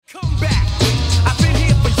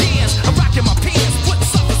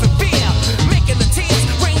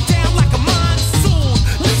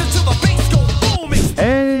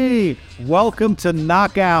welcome to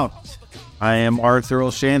Knockout. I am Arthur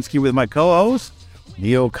Olshansky with my co-host,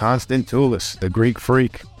 Neil Konstantoulas, the Greek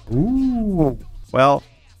freak. Ooh. Well,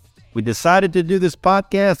 we decided to do this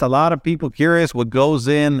podcast. A lot of people curious what goes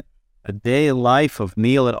in a day in life of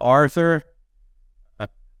Neil and Arthur.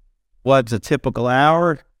 What's a typical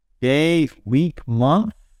hour, day, week,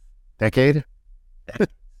 month? Decade?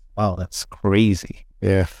 Wow, that's crazy.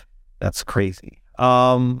 Yeah. That's crazy.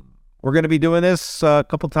 We're going to be doing this a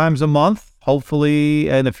couple times a month. Hopefully,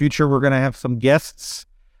 in the future, we're going to have some guests.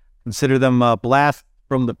 Consider them blasts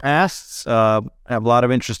from the past. Have a lot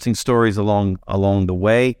of interesting stories along the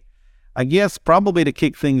way. I guess probably to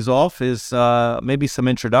kick things off is maybe some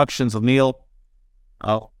introductions of Neil.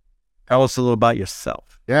 Tell us a little about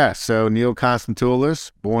yourself. Yeah, so Neil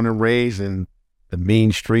Konstantoulas, born and raised in the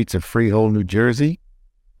mean streets of Freehold, New Jersey.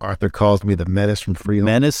 Arthur calls me the menace from Freehold.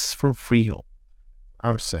 Menace from Freehold.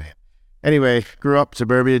 I'm saying. Anyway, grew up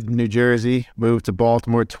suburbia New Jersey, moved to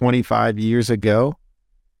Baltimore 25 years ago.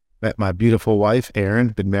 Met my beautiful wife, Erin.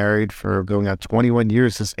 Been married for going on 21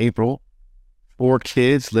 years this April. 4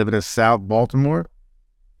 kids living in South Baltimore.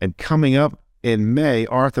 And coming up in May,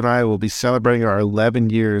 Arthur and I will be celebrating our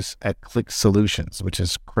 11 years at Klik Solutions, which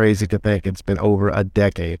is crazy to think it's been over a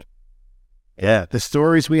decade. Yeah. The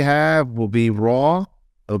stories we have will be raw,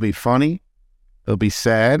 they'll be funny, they'll be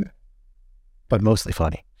sad, but mostly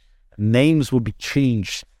funny. Names will be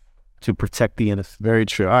changed to protect the innocent. Very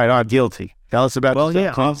true. All right, I'm guilty. Tell us about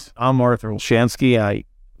yourself. Yeah, I'm Arthur Olshansky. I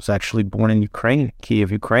was actually born in Ukraine,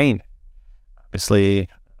 Kiev, Ukraine. Obviously,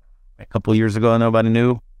 a couple of years ago, nobody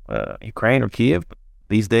knew Ukraine or Kiev. But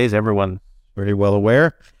these days, everyone's very well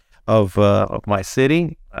aware of my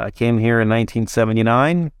city. I came here in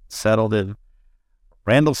 1979, settled in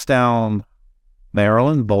Randallstown,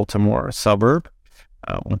 Maryland, Baltimore, a suburb.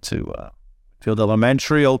 Went to Field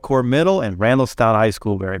Elementary, Old Corps Middle, and Randallstown High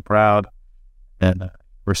School. Very proud. And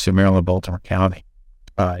University of Maryland, Baltimore County.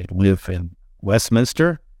 I live in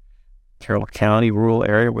Westminster, Carroll County, rural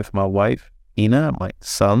area with my wife, Ina, my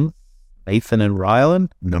sons, Nathan and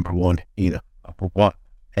Rylan. Number 1, Ina. Number 1.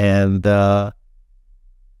 And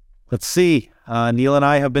let's see. Neil and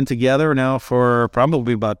I have been together now for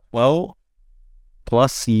probably about 12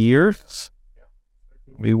 plus years.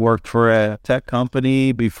 We worked for a tech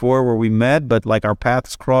company before where we met, but like our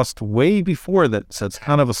paths crossed way before that. So it's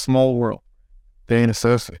kind of a small world. Being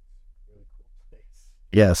associate.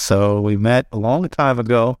 Yeah, so we met a long time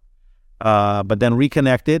ago, but then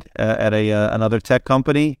reconnected at another tech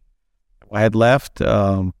company. I had left.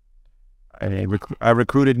 I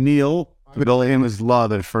recruited Neil. It was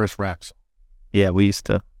love at first raps. Yeah, we used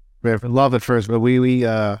to. Love at first, but we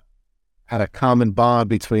had a common bond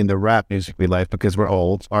between the rap music we like because we're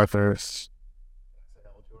old. Arthur's.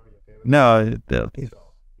 No,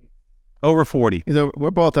 over 40.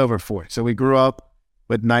 We're both over 40. So we grew up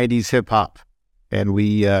with 90s hip hop, and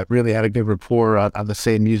we really had a good rapport on the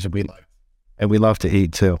same music we like. And we love to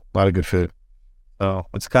eat too. A lot of good food. So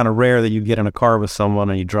it's kind of rare that you get in a car with someone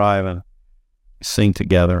and you drive and you sing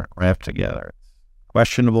together, rap together. It's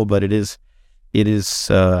questionable, but it is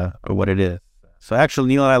what it is. So actually,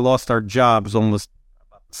 Neil and I lost our jobs almost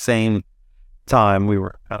about the same time. We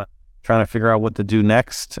were kind of trying to figure out what to do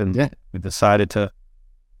next, and we decided to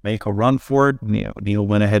make a run for it. Neil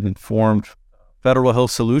went ahead and formed Federal Hill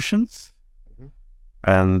Solutions,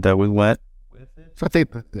 and we went with it. So I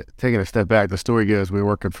think, taking a step back, the story goes we were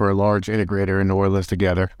working for a large integrator in New Orleans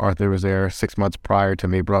together. Arthur was there 6 months prior to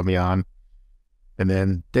me, brought me on. And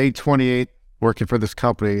then day 28, working for this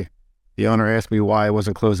company, the owner asked me why I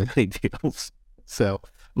wasn't closing any deals. So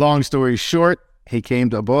long story short, he came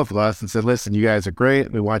to both of us and said, listen, you guys are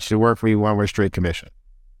great. We want you to work for me when we're straight commission.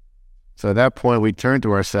 So at that point, we turned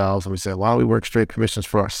to ourselves and we said, why don't we work straight commissions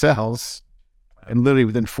for ourselves? And literally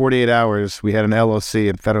within 48 hours, we had an LLC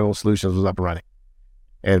and Federal Solutions was up and running.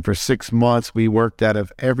 And for 6 months, we worked out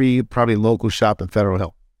of every probably local shop in Federal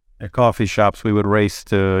Hill. At coffee shops, we would race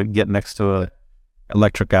to get next to an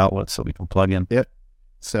electric outlet so we can plug in. Yep.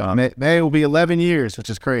 So May will be 11 years, which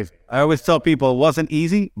is crazy. I always tell people it wasn't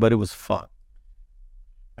easy, but it was fun.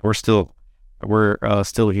 We're still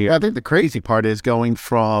here. I think the crazy part is going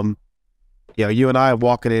from, you and I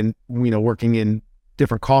walking in, working in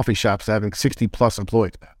different coffee shops, having 60 plus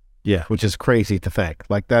employees now. Yeah. Which is crazy to think.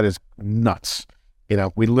 Like, that is nuts.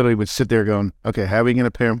 We literally would sit there going, okay, how are we going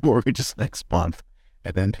to pay our mortgages next month?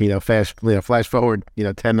 And then, flash forward,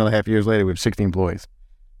 10 and a half years later, we have 60 employees,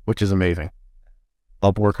 which is amazing.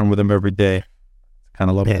 Love working with them every day. Kind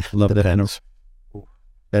of love that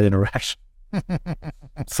interaction.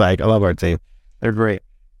 It's like, I love our team. They're great.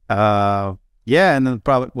 And then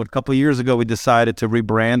probably a couple of years ago, we decided to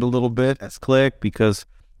rebrand a little bit as Klik because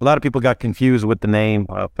a lot of people got confused with the name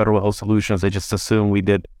Federal Health Solutions. They just assumed we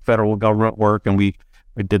did federal government work, and we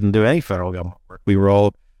didn't do any federal government work. We were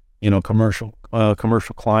all, commercial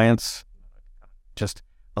clients. Just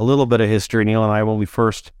a little bit of history. Neil and I, when we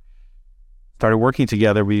first started working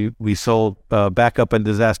together, we sold backup and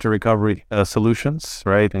disaster recovery solutions,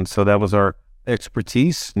 right? And so that was our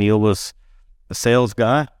expertise. Neil was the sales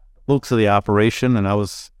guy, looks of the operation, and I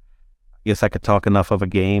guess I could talk enough of a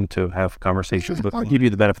game to have conversations with. I'll give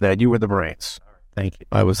you the benefit of that. You were the brains. Thank you.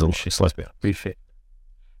 I was the lesbian. Appreciate it.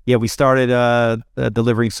 Yeah, we started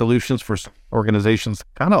delivering solutions for organizations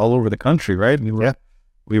kind of all over the country, right?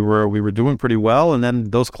 We were doing pretty well, and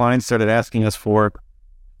then those clients started asking us for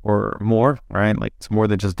more, right? Like, it's more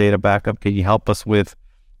than just data backup. Can you help us with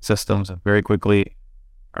systems? And very quickly,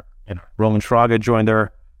 Roman Shraga joined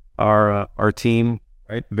our team,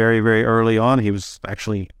 right? Very, very early on. He was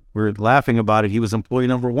actually, we were laughing about it. He was employee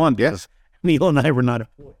number one. Yes. Neil and I were not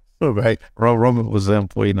employees. Oh, right. Roman was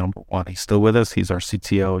employee number one. He's still with us. He's our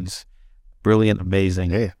CTO. He's brilliant,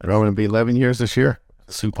 amazing. Yeah, Roman will be 11 years this year.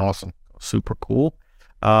 Super awesome. Super cool.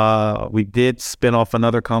 We did spin off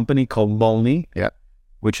another company called Molnii. Yeah.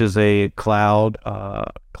 Which is a cloud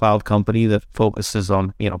company that focuses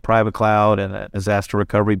on, private cloud and disaster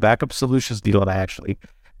recovery backup solutions. Neil and I actually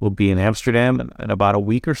will be in Amsterdam in about a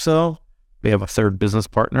week or so. We have a third business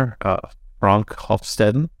partner, Frank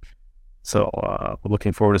Hofsteden. So we're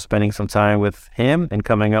looking forward to spending some time with him and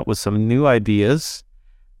coming up with some new ideas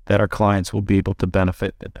that our clients will be able to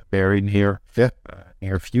benefit in the very near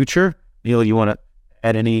future. Neil, you want to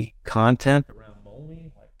add any content around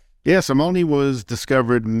Molnii? Yeah, so Molnii was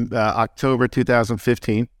discovered October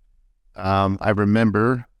 2015. I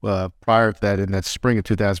remember prior to that, in that spring of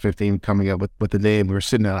 2015, coming up with the name. I was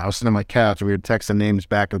sitting on my couch, and we were texting names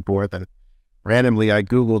back and forth, and randomly I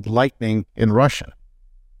Googled lightning in Russian.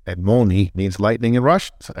 And Molnii means lightning in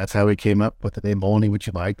Russian. So that's how we came up with the name Molnii, which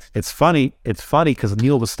you liked. It's funny because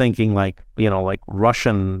Neil was thinking like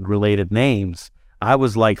Russian-related names. I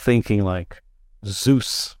was thinking like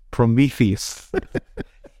Zeus, Prometheus,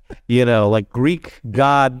 like Greek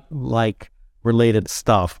god related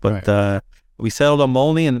stuff. But right. We settled on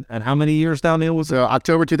Molnii, and how many years now, Neil? So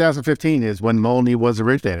October 2015 is when Molnii was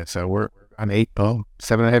originated. So we're on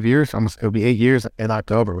 7.5 years. Almost, it'll be 8 years in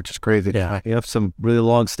October, which is crazy. Yeah, you have some really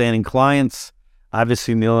long-standing clients.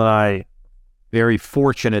 Obviously, Neil and I, very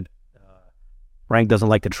fortunate. Frank doesn't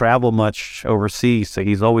like to travel much overseas, so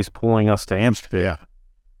he's always pulling us to Amsterdam. Yeah.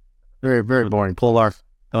 Very, very boring.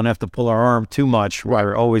 Don't have to pull our arm too much. Right.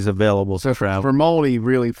 We're always available to travel. For Molnii,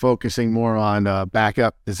 really focusing more on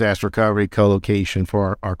backup, disaster recovery, co-location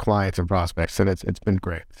for our clients and prospects, and it's been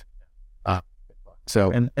great.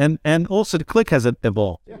 And also the Klik has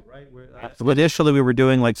evolved. Yeah, right. Initially, we were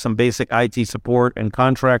doing some basic IT support and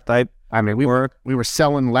contract type. I mean, we were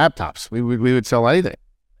selling laptops. We would sell anything.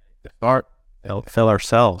 Sell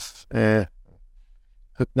ourselves. No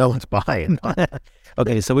one's buying.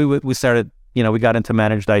 Okay, so we started. We got into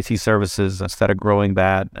managed IT services instead of growing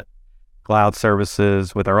that. Cloud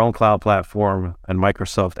services with our own cloud platform and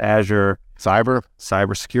Microsoft Azure.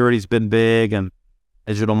 Cybersecurity's been big, and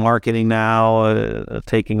digital marketing now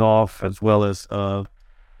taking off, as well as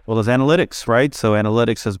analytics, right? So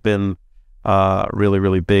analytics has been really,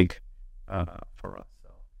 really big for us. So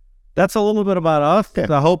that's a little bit about us. Yeah.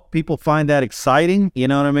 I hope people find that exciting. You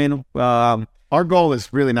know what I mean? Our goal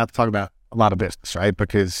is really not to talk about a lot of business, right?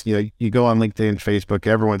 Because you go on LinkedIn, Facebook,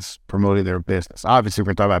 everyone's promoting their business. Obviously, we're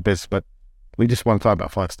going to talk about business, but we just want to talk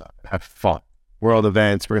about fun stuff, have fun. World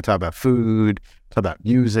events. We're going to talk about food, talk about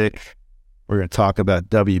music. We're going to talk about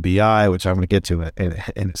WBI, which I'm going to get to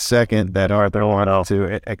in a second, that Arthur wanted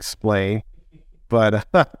to explain. But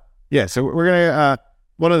yeah, so we're going to,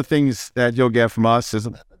 one of the things that you'll get from us is,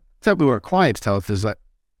 typically what our clients tell us is that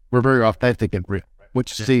we're very authentic and real.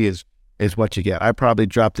 What you see is what you get. I probably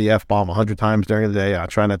dropped the F-bomb 100 times during the day. I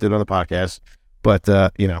try not to do it on the podcast. But,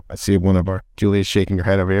 I see one of our Julia's shaking her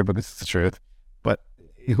head over here, but this is the truth. But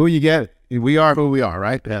who you get, we are who we are,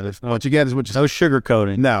 right? Yeah, what you get is what you see. No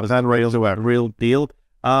sugarcoating. No, it's not real deal.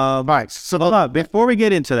 Right. So before we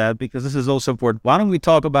get into that, because this is also important, why don't we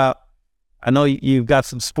talk about, I know you've got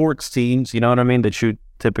some sports teams, you know what I mean, that you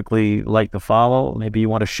typically like to follow. Maybe you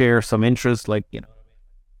want to share some interests,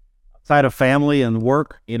 outside of family and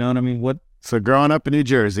work, you know what I mean? So growing up in New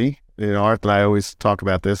Jersey, Arthur and I always talk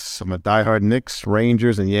about this. I'm a diehard Knicks,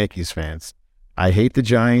 Rangers, and Yankees fans. I hate the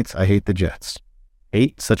Giants. I hate the Jets.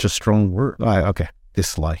 Hate, such a strong word. Okay.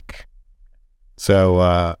 Dislike. So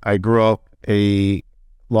I grew up a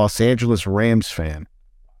Los Angeles Rams fan,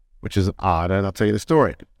 which is odd, and I'll tell you the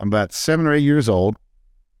story. I'm about 7 or 8 years old,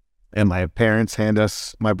 and my parents hand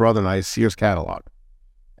us, my brother and I, Sears catalog.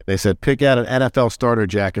 They said, pick out an NFL starter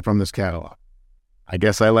jacket from this catalog. I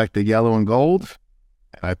guess I like the yellow and gold.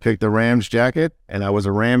 And I picked the Rams jacket, and I was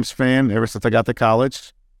a Rams fan ever since I got to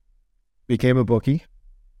college. Became a bookie.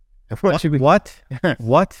 What?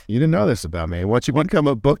 What? You didn't know this about me. Once you become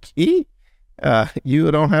a bookie,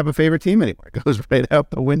 you don't have a favorite team anymore. It goes right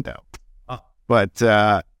out the window. But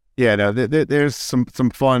there's some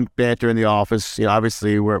fun banter in the office.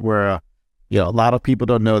 Obviously we're a lot of people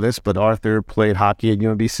don't know this, but Arthur played hockey at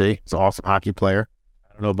UMBC. He's an awesome hockey player.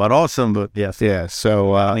 I don't know about awesome, but yes. Yeah.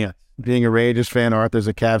 So being a Rangers fan, Arthur's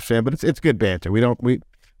a Cavs fan, but it's good banter.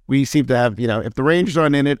 We seem to have, if the Rangers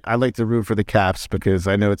aren't in it, I like to root for the Caps because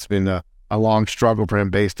I know it's been a long struggle for him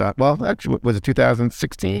based on, well, actually, was it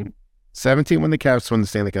 2016, 17 when the Caps won the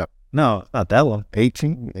Stanley Cup? No, not that long.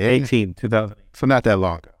 18? 2000. So not that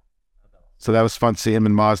long ago. So that was fun to see him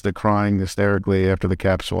and Mazda crying hysterically after the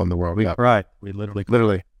Caps won the World Cup. Right. We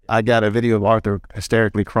literally. I got a video of Arthur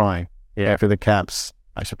hysterically crying after the Caps.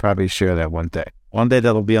 I should probably share that one day. One day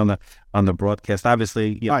that'll be on the broadcast.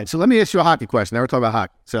 Obviously. All right. So let me ask you a hockey question. Now we're talking about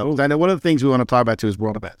hockey. So I know one of the things we want to talk about too is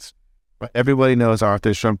world events. But everybody knows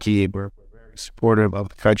Arthur's from Kyiv. We're very supportive of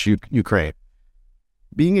the country, Ukraine.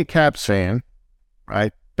 Being a Caps fan,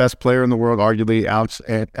 right? Best player in the world, arguably,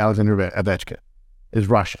 Alexander Ovechkin, is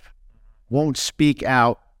Russian. Won't speak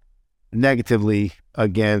out negatively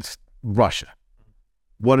against Russia.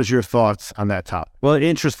 What is your thoughts on that topic? Well,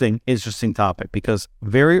 interesting topic because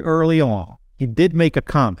very early on, he did make a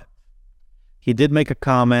comment. He did make a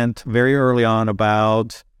comment very early on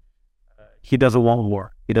about he doesn't want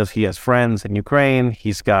war. He has friends in Ukraine.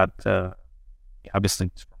 He's got,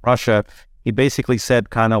 obviously, from Russia. He basically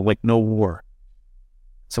said kind of like no war.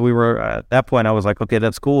 So we were, at that point, I was like, okay,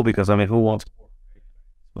 that's cool because, who wants war? It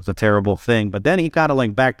was a terrible thing. But then he kind of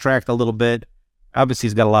like backtracked a little bit. Obviously,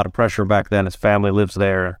 he's got a lot of pressure back then. His family lives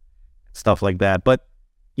there, stuff like that. But,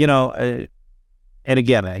 and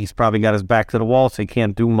again, he's probably got his back to the wall, so he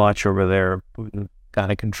can't do much over there. Putin kind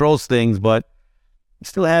of controls things, but he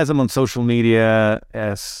still has him on social media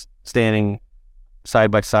as standing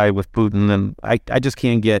side by side with Putin, and I just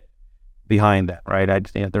can't get behind that, right?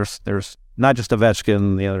 There's not just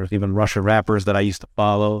Ovechkin, there's even Russian rappers that I used to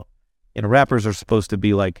follow. Rappers are supposed to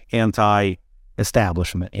be like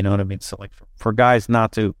anti-establishment, you know what I mean? So like for guys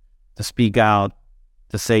not to speak out,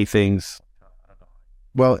 to say things.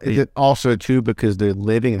 Well, is it also too because they're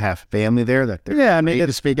living and have family there that they're afraid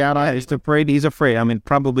to speak out on? He's afraid.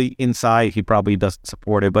 Probably inside he probably doesn't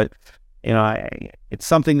support it, but it's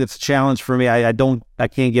something that's a challenge for me. I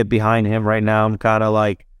can't get behind him right now. I'm kind of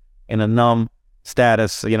like in a numb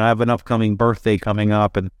status. I have an upcoming birthday coming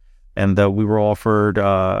up, and we were offered.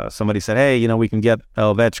 Somebody said, "Hey, we can get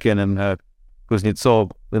Ovechkin and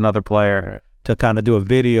Kuznetsov, another player, to kind of do a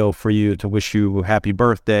video for you to wish you a happy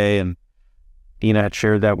birthday." And Dina had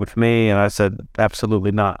shared that with me, and I said,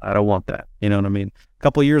 absolutely not. I don't want that. You know what I mean? A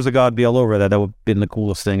couple of years ago, I'd be all over that. That would have been the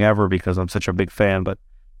coolest thing ever because I'm such a big fan. But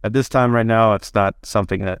at this time right now, it's not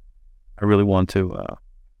something that I really want to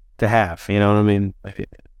have. You know what I mean?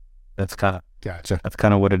 That's kind of gotcha. That's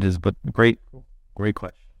kind of what it is. But great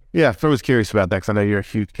question. Yeah, I was curious about that because I know you're a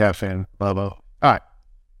huge Caps fan, Bobo. All right,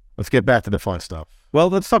 let's get back to the fun stuff. Well,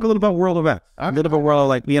 let's talk a little about world events. A little bit world,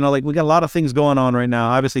 we got a lot of things going on right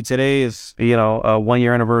now. Obviously, today is, a 1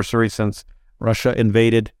 year anniversary since Russia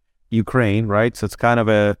invaded Ukraine, right? So it's kind of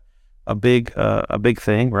a big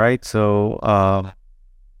thing, right? So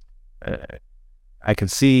I can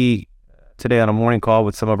see today on a morning call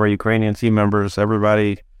with some of our Ukrainian team members,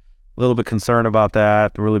 everybody a little bit concerned about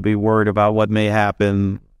that, really be worried about what may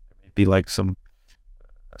happen, be like some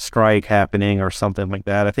strike happening or something like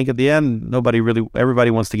that. I think at the end, everybody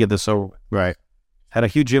wants to get this over with. Right. Had a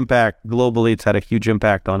huge impact globally. It's had a huge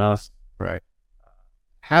impact on us. Right.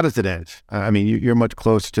 How does it end? You're much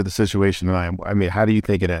closer to the situation than I am. How do you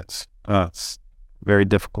think it ends? It's very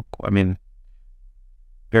difficult.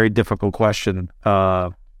 Very difficult question. I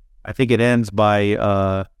think it ends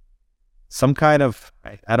by some kind of,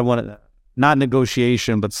 I don't want to, not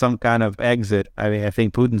negotiation, but some kind of exit. I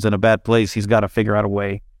think Putin's in a bad place. He's got to figure out a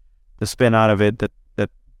way to spin out of it that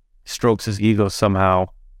strokes his ego somehow.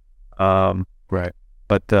 Right.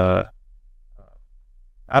 But I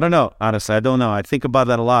don't know. Honestly, I don't know. I think about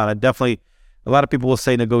that a lot. A lot of people will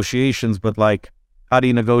say negotiations, but how do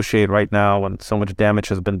you negotiate right now when so much damage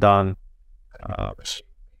has been done?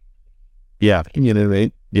 Yeah.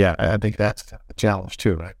 Yeah. I think that's a challenge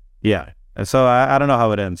too, right? Yeah. And so I don't know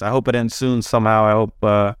how it ends. I hope it ends soon somehow. I hope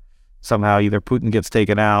somehow either Putin gets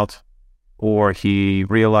taken out or he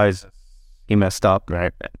realizes he messed up,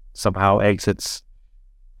 right? Somehow exits.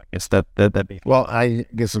 I guess that'd be... Well, I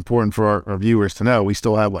guess it's important for our viewers to know we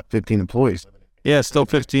still have, 15 employees Yeah, still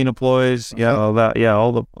 15 employees. Yeah, all that.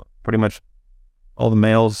 Yeah, pretty much all the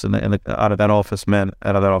males out of that office, men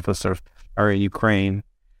out of that office are in Ukraine.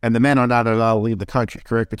 And the men are not allowed to leave the country,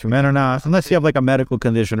 correct? Men are not, unless you have like a medical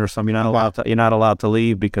condition or something. You're not allowed to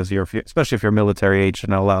leave because especially if you're military age, you're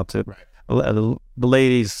not allowed to. Right. The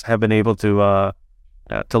ladies have been able to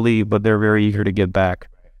leave, but they're very eager to get back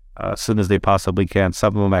as soon as they possibly can.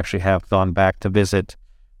 Some of them actually have gone back to visit.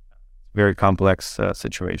 Very complex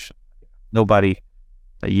situation. A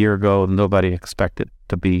year ago, nobody expected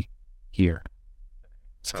to be here.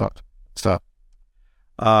 So.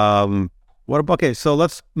 Okay, so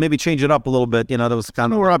let's maybe change it up a little bit. That was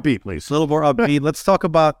kind of more upbeat, please. A little more upbeat. Let's talk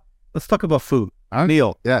about food.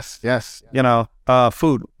 Neil. Yes.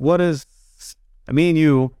 Food. Me and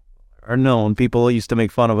you are known. People used to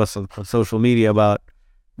make fun of us on social media about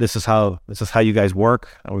this is how you guys work.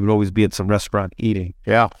 And we would always be at some restaurant eating.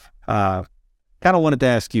 Yeah. Kind of wanted to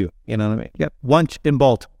ask you, you got lunch in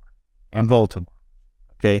Baltimore.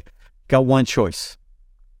 Okay. Got one choice.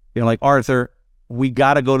 Like, Arthur, we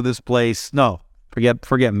got to go to this place. No,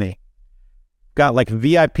 forget me. Got like a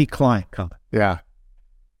VIP client coming. Yeah.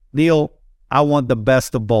 Neil, I want the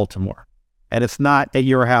best of Baltimore. And it's not at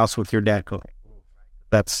your house with your dad cooking.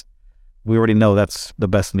 We already know that's the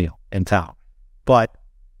best meal in town. But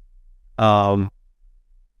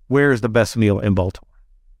where's the best meal in Baltimore?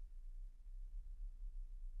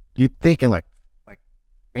 You thinking like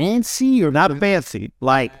fancy or not fancy?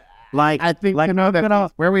 I think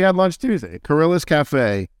that's where we had lunch Tuesday. Korilla's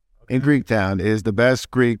Cafe in Greektown is the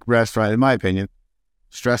best Greek restaurant, in my opinion.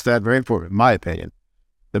 Stress that, very important, in my opinion.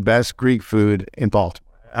 The best Greek food in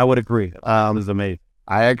Baltimore. I would agree. It was amazing.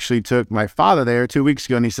 I actually took my father there 2 weeks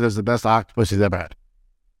ago, and he said it was the best octopus he's ever had.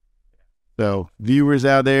 So, viewers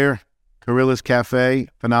out there, Korilla's Cafe,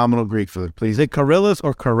 phenomenal Greek food. Please. Is it Korilla's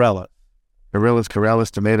or Corella?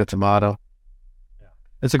 Korilla's, tomato. Yeah.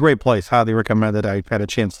 It's a great place. Highly recommend it. I had a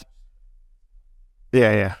chance.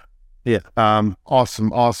 Yeah.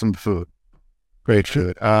 Awesome food. Great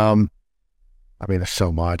food. There's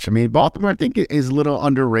so much. Baltimore, I think, is a little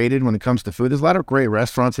underrated when it comes to food. There's a lot of great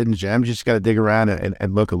restaurants, hidden gems. You just got to dig around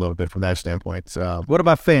and look a little bit from that standpoint. So, what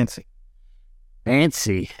about fancy?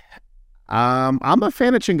 Fancy. I'm a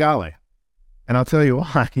fan of Chingale, and I'll tell you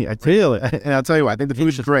why. Really? And I'll tell you why. I think the food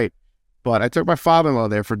is great, but I took my father-in-law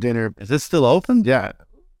there for dinner. Is it still open? Yeah, I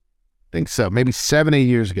think so. Maybe 7-8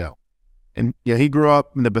 years ago. And he grew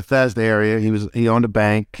up in the Bethesda area. He owned a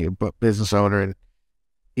bank, a business owner, and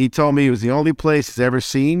he told me it was the only place he's ever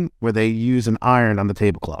seen where they use an iron on the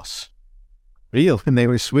tablecloths. Real. And they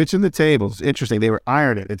were switching the tables. Interesting. They were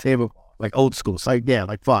ironing the table like old school. It's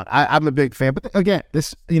like fun. I'm a big fan. But again,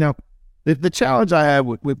 this, the challenge I have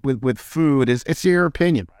with food is it's your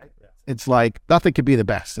opinion, right? It's like nothing could be the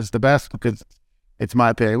best. It's the best because it's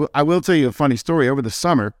my opinion. I will tell you a funny story. Over the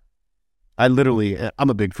summer, I'm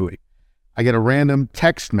a big foodie. I get a random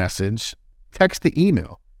text to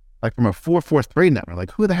email, like from a 443 number.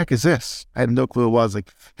 Like, who the heck is this? I had no clue who it was. Like,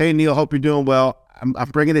 hey, Neil, hope you're doing well. I'm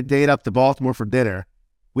bringing a date up to Baltimore for dinner.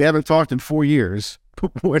 We haven't talked in 4 years.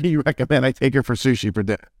 What do you recommend I take her for sushi for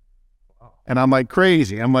dinner? And I'm like,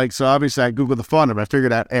 crazy. I'm like, so obviously I Googled the phone number. I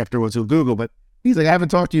figured out afterwards who Google, but he's like, I haven't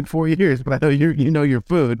talked to you in 4 years, but I know you know your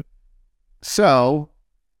food. So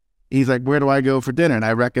he's like, where do I go for dinner? And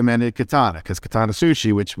I recommended Katana, because Katana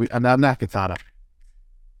Sushi, I'm not Katana.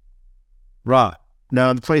 Right.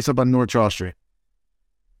 No, the place up on North Charles Street.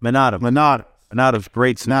 Monato's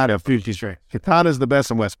great sushi street. Katana's the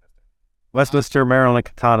best in Westminster, Maryland.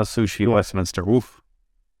 Katana Sushi, Westminster. Oof.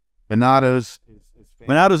 Monato's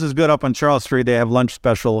is good up on Charles Street. They have lunch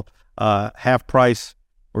special, half price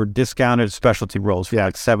or discounted specialty rolls for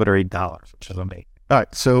like $7 or $8, which is amazing. All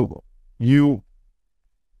right, so you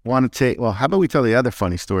want to how about we tell the other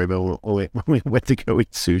funny story about when we went to go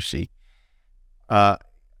eat sushi?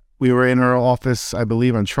 We were in our office, I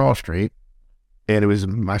believe, on Charles Street, and it was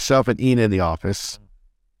myself and Ina in the office,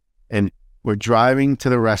 and we're driving to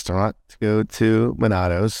the restaurant to go to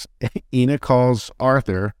Monato's. Ina calls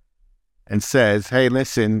Arthur and says, hey,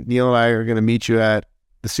 listen, Neil and I are going to meet you at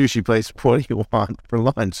the sushi place. What do you want for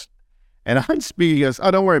lunch? And I'm speaking, he goes,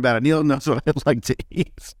 oh, don't worry about it. Neil knows what I'd like to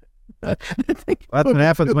eat. That's what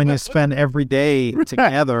happens when you spend every day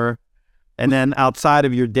together, and then outside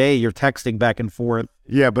of your day, you're texting back and forth.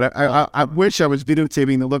 Yeah, but I wish I was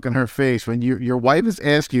videotaping the look on her face when your wife is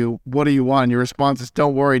asking you, what do you want? And your response is,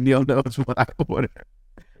 don't worry, Neil knows what I order.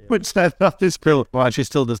 Yeah. Which I thought is pretty. Well, she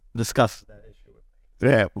still discusses that issue with me.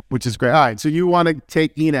 Yeah, which is great. All right, so you want to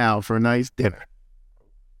take Ina out for a nice dinner.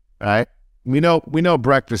 All right? We know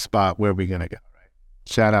breakfast spot where we're going to go. Right?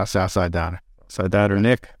 Shout out Southside Diner. Southside Diner,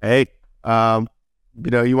 Nick. Hey.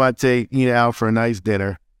 you want to eat out for a nice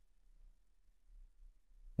dinner.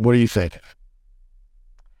 What do you think?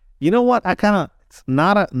 You know what? It's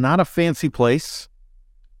not a fancy place.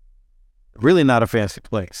 Really not a fancy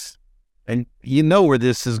place. And you know where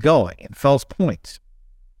this is going, in Fells Point.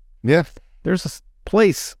 Yeah. There's a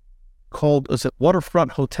place called,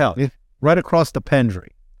 Waterfront Hotel, right across the Pendry.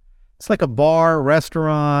 It's like a bar,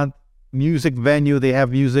 restaurant, music venue. They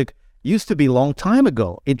have music. Used to be a long time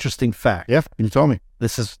ago. Interesting fact. Yeah, you told me.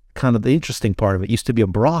 This is kind of the interesting part of it. Used to be a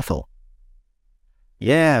brothel.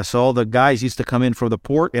 Yeah, so all the guys used to come in from the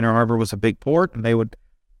port. Inner Harbor was a big port, and they would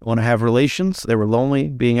want to have relations. They were lonely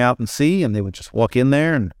being out in sea, and they would just walk in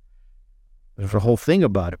there, and there's a whole thing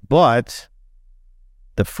about it. But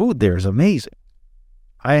the food there is amazing.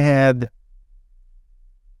 I had,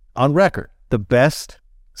 on record, the best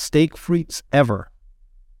steak frites ever.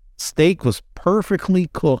 Steak was perfectly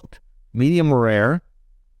cooked, medium rare.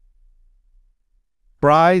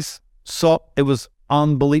 Fries, salt, it was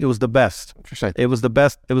unbelievable. It was the best. Interesting. It was the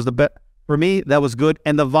best. For me, that was good,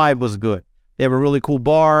 and the vibe was good. They have a really cool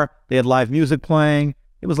bar. They had live music playing.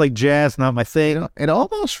 It was like jazz, not my thing. It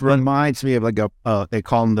almost reminds me of like they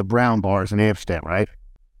call them the brown bars in Amsterdam, right?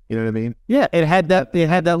 You know what I mean? Yeah, it had that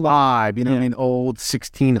vibe, you know what I mean? Old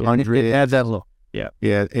 1600. It had that look. Yeah.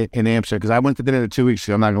 Yeah, in Amsterdam, because I went to dinner 2 weeks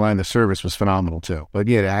ago. I'm not going to lie, and the service was phenomenal too. But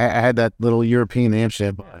yeah, I had that little European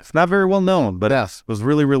Amsterdam. It's not very well known, but yes, it was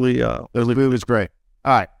really, really, the food was great.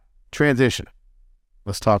 All right, transition.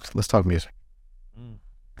 Let's talk music.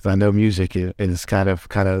 Because I know music is kind of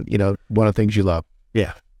one of the things you love.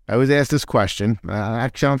 Yeah. I always ask this question.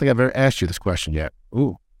 Actually, I don't think I've ever asked you this question yet.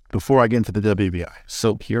 Ooh. Before I get into the WBI.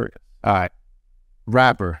 So curious. All right.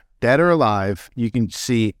 Rapper, dead or alive, you can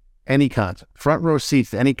see any concert. Front row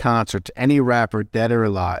seats to any concert, to any rapper, dead or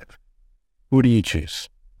alive. Who do you choose?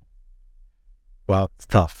 Well, it's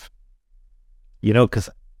tough. Because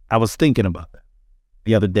I was thinking about that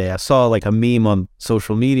the other day. I saw like a meme on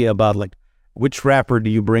social media about like, which rapper do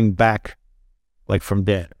you bring back like from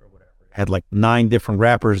dead or whatever? It had like 9 different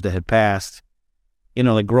rappers that had passed.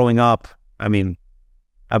 Like growing up, I mean,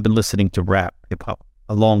 I've been listening to rap, hip-hop,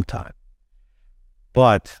 a long time.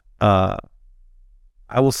 But I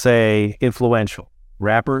will say influential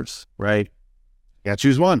rappers, right? You gotta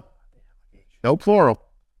choose one. No plural.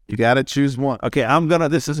 You gotta choose one. Okay, I'm gonna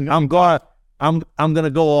go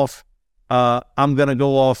off. I'm gonna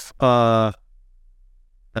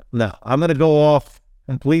go off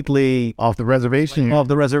completely off the reservation. Off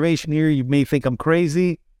the reservation here. You may think I'm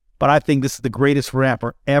crazy, but I think this is the greatest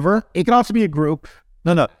rapper ever. It can also be a group.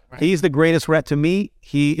 No. Right. He's the greatest to me,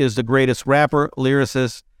 he is the greatest rapper,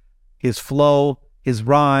 lyricist, his flow, his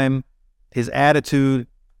rhyme, his attitude.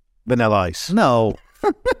 Vanilla Ice. No.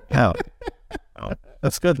 No.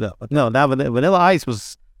 That's good though. No, now Vanilla Ice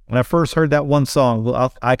was, when I first heard that one song,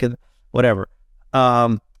 I could, whatever.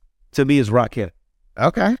 To me is Rakim.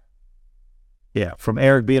 Okay. Yeah, from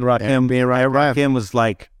Eric B. and Rakim. Rakim was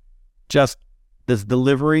like, just this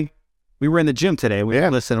delivery. We were in the gym today.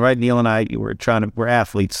 Listen, right? Neil and I, we're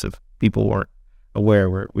athletes. If people weren't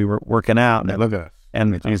aware, we were working out. Yeah, look at us.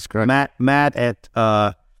 And Matt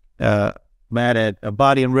at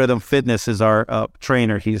Body and Rhythm Fitness is our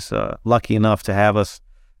trainer. He's lucky enough to have us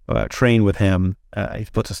train with him. He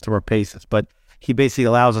puts us through our paces, but he basically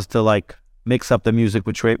allows us to like mix up the music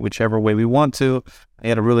whichever way we want to. He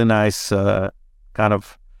had a really nice kind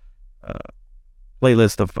of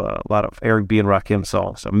playlist of a lot of Eric B. and Rakim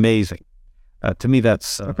songs. Amazing. To me,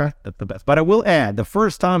 that's the best. But I will add, the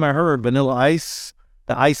first time I heard Vanilla Ice,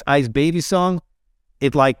 the Ice Ice Baby song,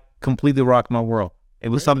 it like completely rocked my world. It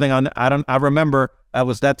was something I remember. I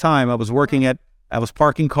was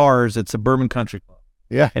parking cars at Suburban Country Club.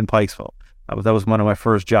 Yeah, in Pikesville. That was one of my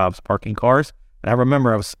first jobs, parking cars. And I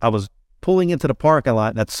remember I was pulling into the parking lot,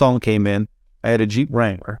 and that song came in. I had a Jeep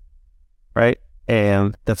Wrangler, right?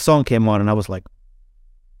 And that song came on, and I was like,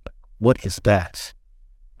 "What is that?"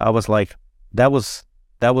 I was like, "That was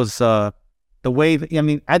the way."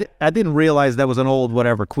 I didn't realize that was an old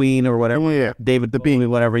whatever Queen or whatever. Yeah, David the Bean,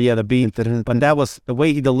 whatever. Yeah, the Bean. But that was the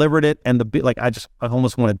way he delivered it, and the beat. Like I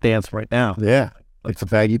almost want to dance right now. Yeah, like the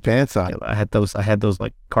baggy pants on. I had those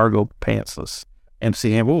like cargo pants, those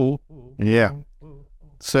MC Hammer. Ooh. Yeah.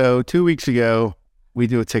 So 2 weeks ago, we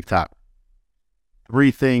do a TikTok.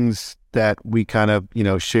 3 things that we kind of,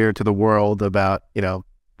 shared to the world about, they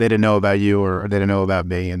didn't know about you or they didn't know about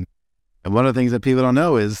me. And one of the things that people don't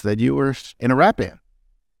know is that you were in a rap band.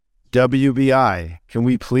 WBI. Can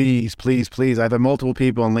we please, I've had multiple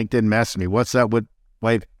people on LinkedIn message me. What's up with,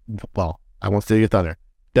 I won't steal your thunder.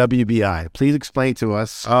 WBI. Please explain to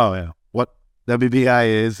us. Oh, yeah. What WBI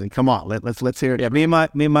is, and come on, let's hear it. Yeah, me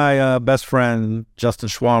and my best friend Justin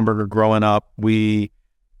Schwamberger. Growing up, we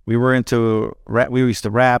were into rap. We used to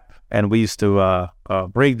rap, and we used to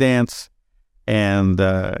break dance and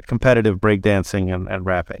competitive breakdancing and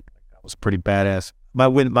rapping. That was pretty badass.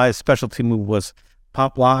 My specialty move was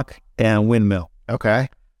pop lock and windmill. Okay.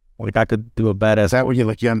 Like I could do a badass. Is that where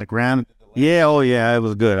you on the ground? Yeah, oh yeah, it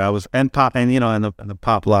was good. I was and the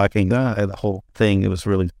pop locking, the whole thing. It was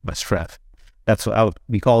really my strength. That's what I would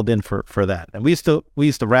be called in for that. And we used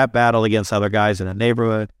to rap battle against other guys in the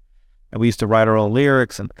neighborhood, and we used to write our own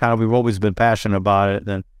lyrics. And kind of we've always been passionate about it.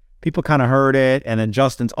 And people kind of heard it, and then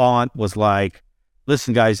Justin's aunt was like,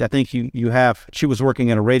 "Listen, guys, I think you have." She was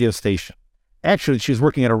working at a radio station. Actually, she was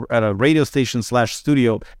working at a radio station /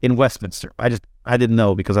 studio in Westminster. I didn't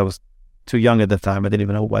know because I was too young at the time. I didn't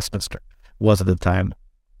even know Westminster was at the time.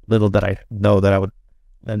 Little did I know that I would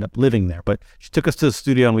end up living there. But she took us to the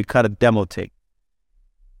studio and we cut a demo tape.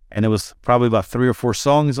 And it was probably about 3 or 4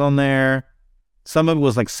 songs on there. Some of it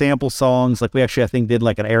was like sample songs. Like we actually, I think, did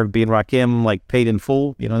like an Eric B. and Rakim, like Paid in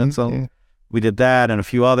Full, that song? Yeah. We did that and a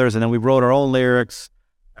few others. And then we wrote our own lyrics.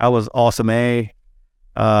 I was Awesome A.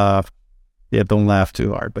 Yeah, don't laugh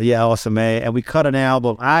too hard. But yeah, Awesome A. And we cut an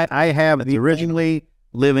album. I have the originally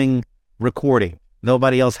living recording.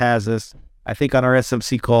 Nobody else has this. I think on our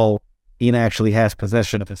SMC call, Ian actually has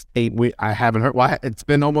possession of his tape. I haven't heard. Why? It's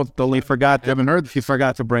been almost. You forgot to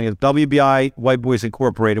bring it. WBI, White Boys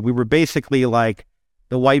Incorporated. We were basically like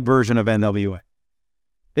the white version of NWA.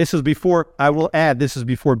 This is before. I will add. This is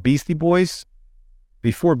before Beastie Boys.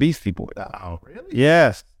 Before Beastie Boys. Oh, really?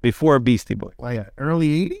 Yes, before Beastie Boys. Like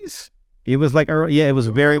early 80s. It was like early. Yeah, it was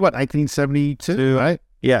very 1972, right?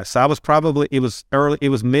 Yes, I was probably. It was early. It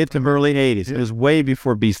was mid to early 80s. Yeah. It was way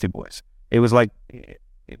before Beastie Boys. It was like.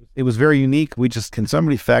 It was very unique. Can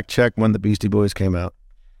somebody fact check when the Beastie Boys came out?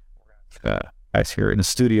 Guys here in the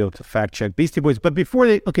studio to fact check Beastie Boys. But before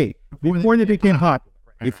they became hot,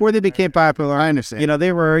 before they became popular, I understand.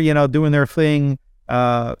 They were doing their thing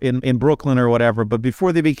in Brooklyn or whatever. But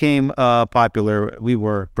before they became popular, we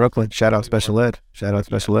were Brooklyn. Shout out Special Ed.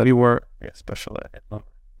 We were Special Ed.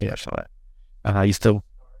 Special Ed. You still?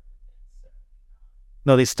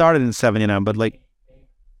 No, they started in '79, but like.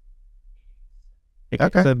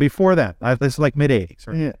 Okay. So before that, this is like mid 80s.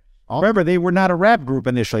 Right? Yeah. Remember, they were not a rap group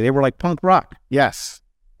initially. They were like punk rock. Yes.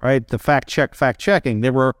 Right. The fact checking. They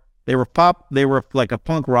were pop. They were like a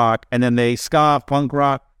punk rock, and then they ska punk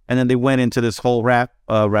rock, and then they went into this whole rap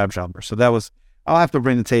genre. So that was. I'll have to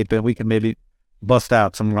bring the tape in. We can maybe bust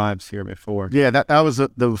out some rhymes here before. Yeah, that was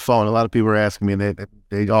the phone. A lot of people were asking me, and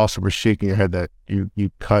they also were shaking their head that you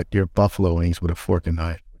cut your buffalo wings with a fork and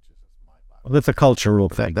knife. Well, that's a cultural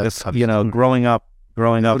thing. That's growing up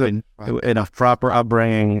in a proper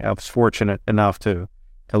upbringing, I was fortunate enough to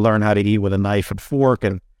learn how to eat with a knife and fork.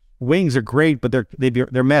 And wings are great, but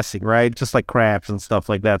they're messy, right? Just like crabs and stuff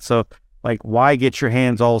like that. So, like, why get your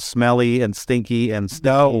hands all smelly and stinky and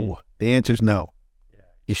no? The answer's no.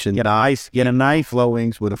 You should get a knife, flow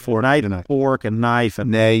wings with a fork, fork and knife,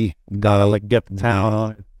 and gotta like get the towel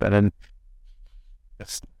on it, but then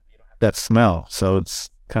that smell. So it's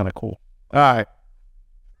kind of cool. All right.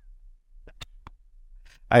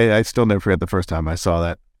 I still never forget the first time I saw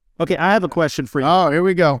that. Okay, I have a question for you. Oh, here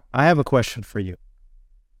we go. I have a question for you.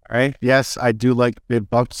 All right? Yes, I do like big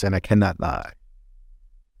bucks, and I cannot lie.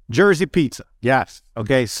 Jersey pizza. Yes.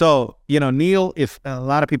 Okay, so, Neil, if a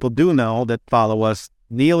lot of people do know that follow us,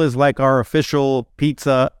 Neil is like our official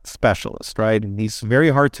pizza specialist, right? And he's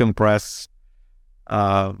very hard to impress.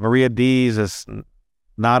 Maria D's is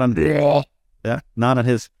not on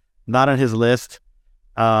his list.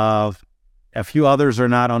 A few others are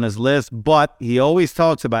not on his list, but he always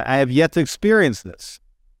talks about, I have yet to experience this.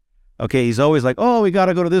 Okay, he's always like, oh, we got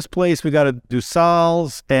to go to this place. We got to do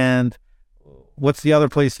Sal's, and what's the other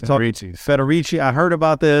place to talk? Federici. I heard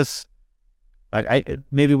about this.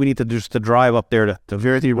 Maybe we need to just drive up there to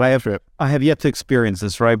Federici. I have yet to experience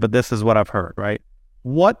this, right? But this is what I've heard, right?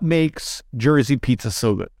 What makes Jersey pizza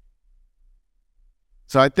so good?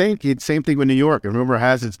 So I think it's same thing with New York. And rumor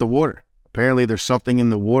has it's the water. Apparently, there's something in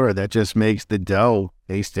the water that just makes the dough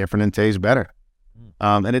taste different and taste better.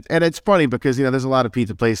 And it's funny because there's a lot of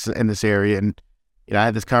pizza places in this area, and I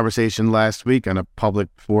had this conversation last week on a public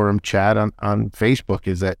forum chat on Facebook.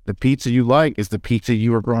 Is that the pizza you like is the pizza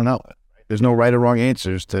you were growing up with? There's no right or wrong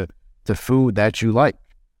answers to food that you like.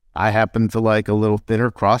 I happen to like a little thinner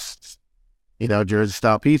crust, Jersey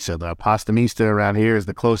style pizza. The pasta mista around here is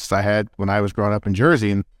the closest I had when I was growing up in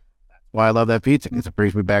Jersey, and why I love that pizza, because it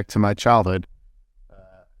brings me back to my childhood.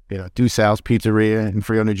 DuSal's Pizzeria in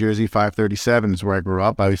Frio, New Jersey, 537 is where I grew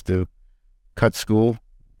up. I used to cut school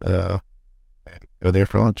Go there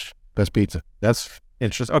for lunch. Best pizza. That's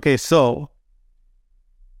interesting. Okay, so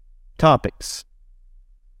topics.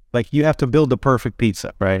 Like, you have to build the perfect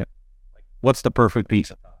pizza, right? What's the perfect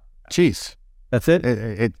pizza? Cheese. That's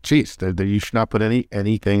it? Cheese. You should not put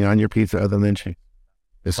anything on your pizza other than cheese.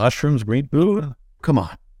 Mushrooms, green. Ooh. Come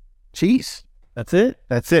on. Cheese. That's it?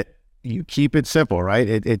 That's it. You keep it simple, right?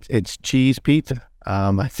 It's cheese pizza.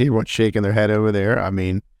 I see everyone shaking their head over there. I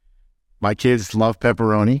mean, my kids love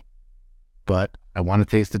pepperoni, but I want to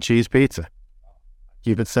taste the cheese pizza.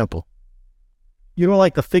 Keep it simple. You don't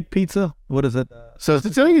like the thick pizza? What is it? So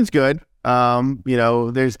Sicilian's good.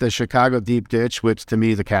 There's the Chicago deep dish, which to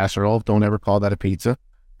me is a casserole. Don't ever call that a pizza.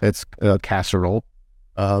 It's a casserole.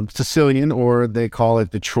 Sicilian, or they call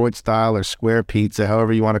it Detroit style or square pizza,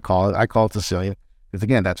 however you want to call it. I call it Sicilian because,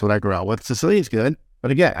 again, that's what I grew up with. Sicilian's good,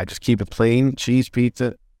 but again, I just keep it plain cheese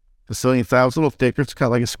pizza. Sicilian style. It's a little thicker. It's kind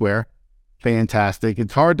of like a square. Fantastic.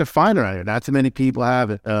 It's hard to find around here. Not too many people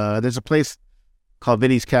have it. There's a place called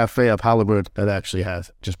Vinny's Cafe up Hollywood that actually has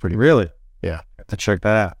it. Just pretty. Really? Yeah. Have to check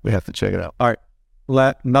that out. We have to check it out. All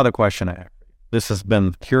right. Another question I have. This has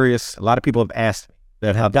been curious. A lot of people have asked me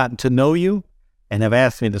that have gotten to know you and have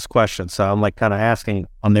asked me this question. So I'm like kind of asking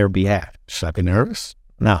on their behalf. Should I be nervous?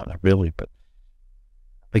 No, not really, but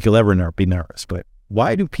I think you'll ever be nervous. But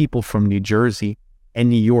why do people from New Jersey and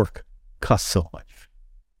New York cuss so much?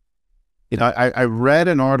 I read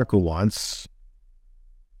an article once,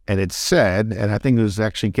 and it said, and I think it was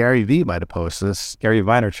actually Gary V might have posted this, Gary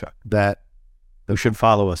Vaynerchuk, that you should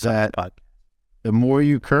follow us. That the more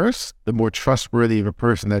you curse, the more trustworthy of a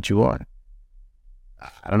person that you are.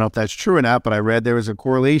 I don't know if that's true or not, but I read there was a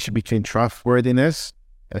correlation between trustworthiness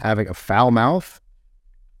and having a foul mouth.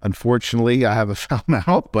 Unfortunately, I have a foul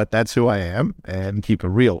mouth, but that's who I am, and keep it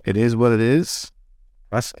real. It is what it is.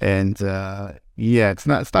 And it's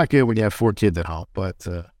not good when you have 4 kids at home, but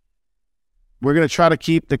we're going to try to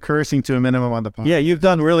keep the cursing to a minimum on the podcast. Yeah, you've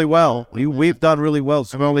done really well. We've done really well.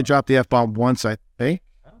 I've only dropped the F-bomb once, I think.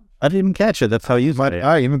 I didn't even catch it. That's how you said it. All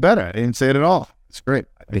right, even better. I didn't say it at all. It's great.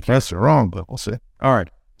 I guess they're wrong, but we'll see. All right.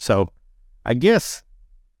 So I guess,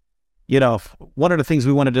 one of the things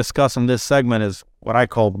we want to discuss in this segment is what I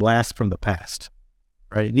call blast from the past,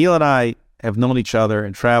 right? Neil and I have known each other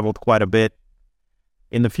and traveled quite a bit.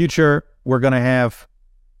 In the future, we're going to have,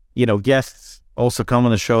 guests also come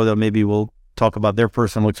on the show that maybe will talk about their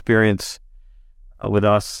personal experience with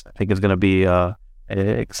us. I think it's going to be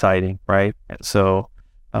exciting, right? And so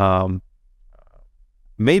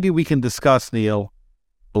maybe we can discuss, Neil,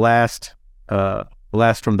 blast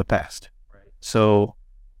from the past. Right. So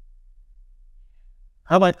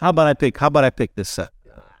how about I pick this set?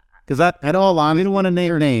 Because at all, I didn't want to name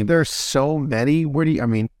your name. There's so many.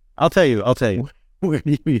 I'll tell you. Where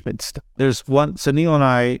do you even start? There's one. So Neil and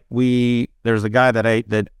I, there's a guy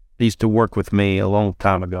that used to work with me a long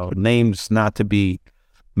time ago. Names not to be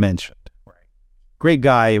mentioned. Right. Great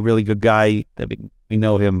guy, really good guy. We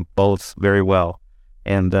know him both very well.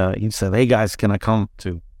 And he said, "Hey guys, can I come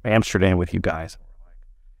to Amsterdam with you guys?"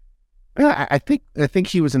 Yeah, I think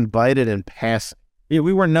he was invited in passing. Yeah,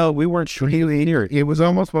 we weren't sure. It was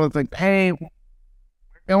almost one of the things. Hey, we're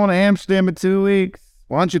going to Amsterdam in 2 weeks.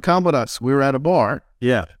 Why don't you come with us? We were at a bar.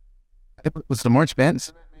 Yeah. It was the March Madness.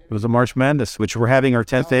 It was the March Madness, which we're having our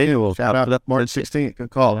 10th annual. Shout out March 16th. Good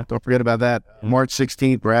call. Don't forget about that. March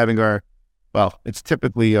 16th, we're having it's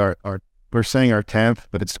typically we're saying our 10th,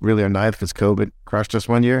 but it's really our 9th because COVID crushed us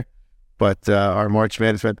one year. But our March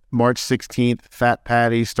Madness, March 16th, Fat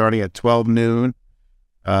Patty starting at 12 noon,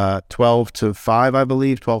 12 to 5, I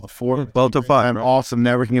believe, 12 to 4. 12 to 5. An awesome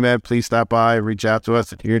networking event. Please stop by, reach out to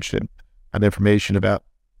us if you're interested in information about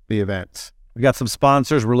the events. We got some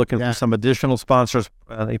sponsors. We're looking for some additional sponsors.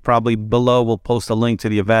 Probably below we'll post a link to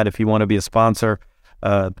the event if you want to be a sponsor.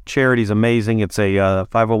 Charity's amazing. It's a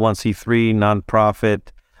 501c3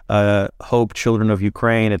 nonprofit. Hope Children of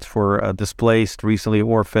Ukraine. It's for displaced, recently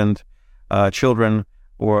orphaned children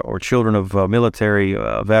or children of military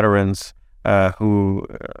veterans who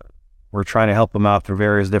we're trying to help them out through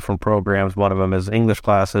various different programs. One of them is English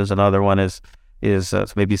classes. Another one is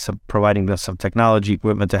maybe providing them some technology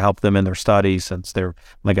equipment to help them in their studies, since they're,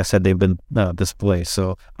 like I said, they've been displaced.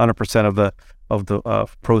 So 100% of the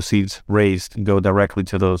proceeds raised go directly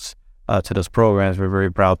to those programs. We're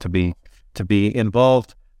very proud to be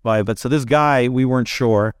involved by. But so this guy, we weren't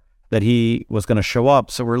sure that he was going to show up.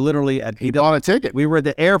 So we're literally he bought a ticket. We were at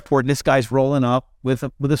the airport, and this guy's rolling up with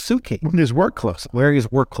a suitcase, wearing his work clothes. We're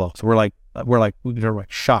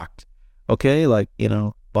shocked. Okay,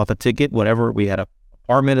 bought the ticket, whatever. We had an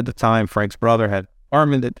apartment at the time. Frank's brother had an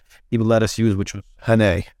apartment that he would let us use, which was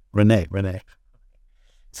Renee.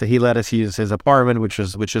 So he let us use his apartment, which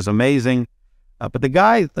is amazing. But the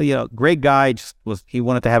guy, great guy, he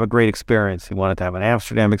wanted to have a great experience. He wanted to have an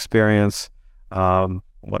Amsterdam experience.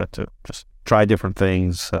 Wanted to just try different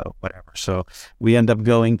things, whatever. So we end up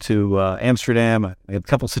going to Amsterdam. I had a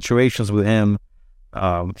couple situations with him.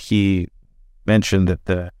 He mentioned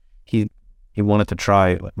that he wanted to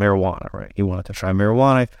try marijuana, right? He wanted to try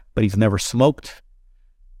marijuana, but he's never smoked.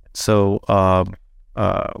 So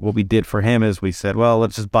what we did for him is we said, well,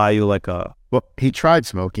 let's just buy you like a... Well, he tried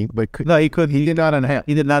smoking, but he couldn't. He did not inhale.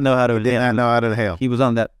 He did not know how to inhale. Did not know how to inhale. He was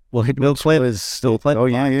on that... Well, Bill Clinton is still Clinton. Oh,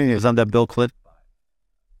 yeah. He was on that Bill Clinton.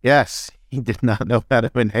 Yes, he did not know how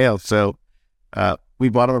to inhale. So we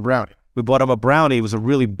bought him a brownie. It was a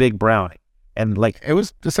really big brownie. And it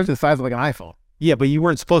was just such the size of like an iPhone. Yeah, but you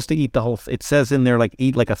weren't supposed to eat the whole... It says in there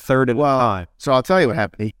eat like a third at a time. So I'll tell you what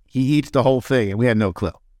happened. He eats the whole thing, and we had no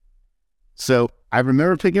clue. So I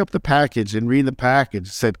remember picking up the package and reading the package.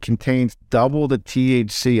 It said contains double the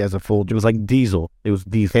THC as a full. It was like diesel. It was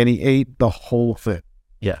diesel. And he ate the whole thing.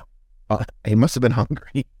 Yeah. He must have been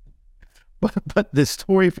hungry. But the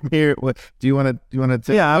story from here, do you want to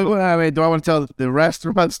tell? Yeah. Do I want to tell the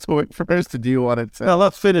restaurant story first, or do you want to tell? No,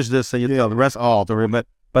 let's finish this and you tell the rest of the story.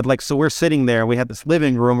 But so we're sitting there. We had this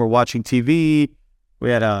living room. We're watching TV. We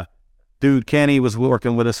had a dude, Kenny, was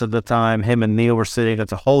working with us at the time. Him and Neil were sitting.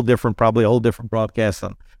 It's probably a whole different broadcast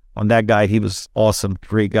on that guy. He was awesome,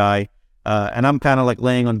 great guy. And I'm kind of like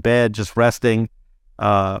laying on bed, just resting.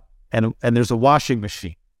 And there's a washing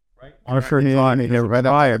machine. Right. Right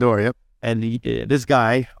out the door. Yep. And this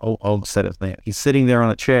guy, said his name. He's sitting there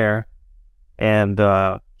on a chair, and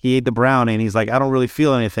he ate the brownie, and he's like, I don't really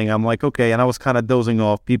feel anything. I'm like, okay. And I was kind of dozing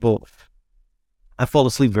off. I fall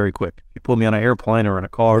asleep very quick. You put me on an airplane or in a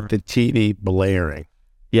car. The TV blaring.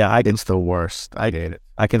 Yeah, it's the worst. I hate it.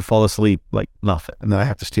 I can fall asleep like nothing. And then I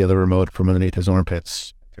have to steal the remote from underneath his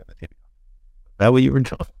armpits. That what you were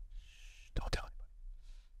doing? Don't tell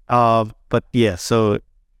anybody. But yeah, so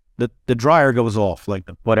the dryer goes off, like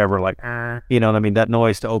whatever, like, you know what I mean? That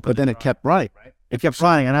noise to open. But then it kept running, right? It kept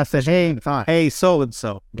running, and I said, hey,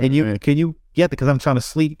 so-and-so, can you get because I'm trying to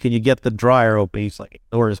sleep, can you get the dryer open? He's like,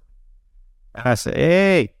 ignores me. And I said,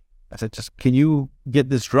 hey, just, can you get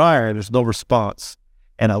this dryer? There's no response.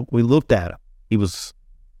 And we looked at him. He was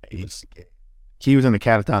in a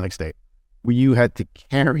catatonic state. You had to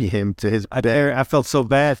carry him to his bed. I felt so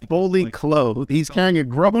bad. Fully clothed. He's carrying a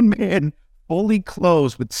grown man, fully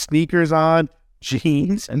clothed with sneakers on,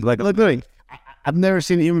 jeans, and look, I've never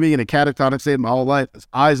seen a human being in a catatonic state in my whole life. His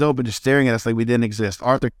eyes open, just staring at us like we didn't exist.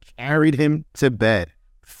 Arthur carried him to bed,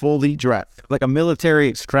 fully dressed. Like a military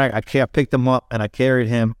extract. I picked him up and I carried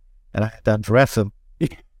him and I had to undress him and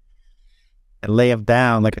lay him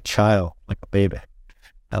down like a child, like a baby.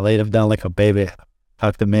 I laid him down like a baby.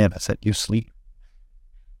 Tucked him in. I said, you sleep.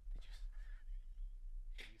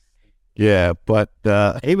 Yeah, but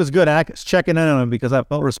he was good. I was checking in on him because I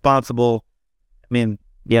felt responsible. I mean,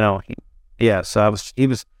 so he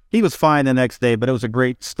was fine the next day, but it was a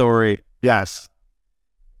great story. Yes.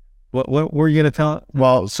 What were you gonna tell?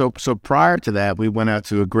 Well, so prior to that, we went out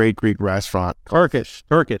to a great Greek restaurant. Turkish.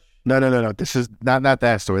 No. This is not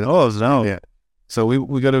that story. Oh no. Yeah. So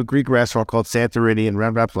we go to a Greek restaurant called Santorini in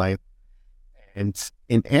Rembrandt Lane. And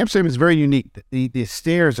in Amsterdam, it's very unique. The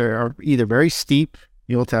stairs are either very steep.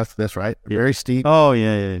 You'll attest to this, right? Yeah. Very steep. Oh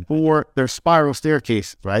yeah. Or they're spiral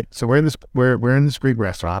staircases, right? So we're in this Greek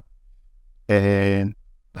restaurant, and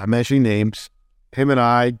I'm mentioning names. Him and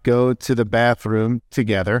I go to the bathroom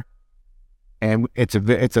together, and it's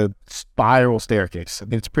a spiral staircase. I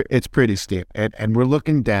mean, it's pretty steep, and we're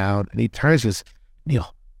looking down, and he turns and says,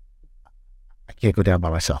 Neil, I can't go down by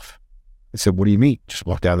myself. I said, what do you mean? Just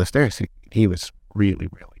walk down the stairs. He was really,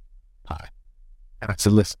 really high. And I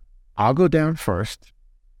said, listen, I'll go down first.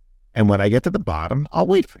 And when I get to the bottom, I'll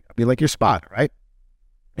wait for you. I'll be like your spotter, right?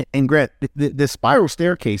 And Grant, the spiral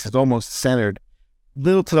staircase is almost centered,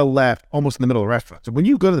 little to the left, almost in the middle of the restaurant. So when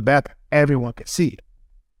you go to the bathroom, everyone can see it.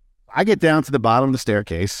 I get down to the bottom of the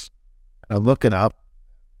staircase, and I'm looking up.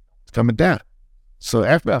 It's coming down. So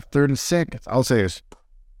after about 30 seconds, I'll say this.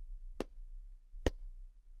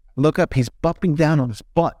 Look up, he's bumping down on his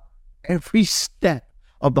butt. Every step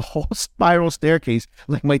of the whole spiral staircase,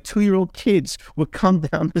 like my 2-year-old kids would come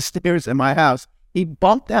down the stairs in my house. He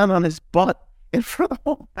bumped down on his butt in front of the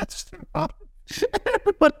whole restaurant.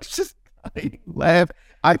 Everybody's just laugh.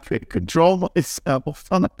 I couldn't control myself.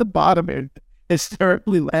 I'm at the bottom and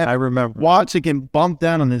hysterically laugh. I remember watching him bump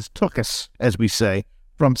down on his tuchus, as we say,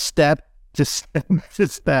 from step to step to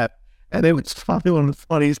step. And it was probably one of the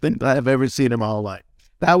funniest things I've ever seen in my whole life.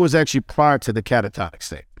 That was actually prior to the catatonic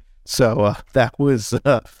state. So that was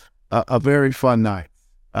a very fun night.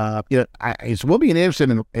 We'll be in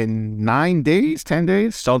Amsterdam in 9 days, 10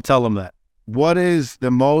 days. Don't tell them that. What is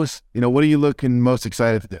the most, what are you looking most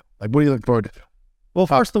excited to do? Like, what are you looking forward to do? Well,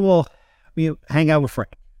 first of all, we hang out with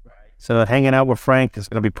Frank. Right. So hanging out with Frank is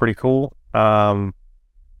going to be pretty cool.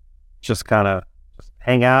 Just kind of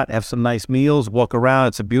hang out, have some nice meals, walk around.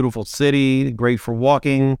 It's a beautiful city, great for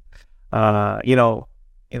walking.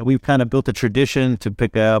 We've kind of built a tradition to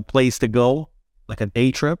pick a place to go, like a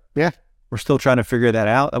day trip. Yeah. We're still trying to figure that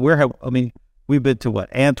out. We've been to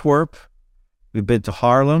Antwerp. We've been to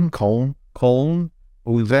Haarlem, Cologne,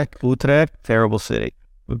 Utrecht, terrible city.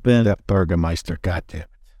 We've been that Burgermeister, goddamn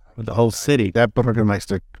it. The whole city. That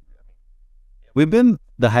Burgermeister. We've been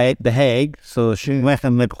the Hague, so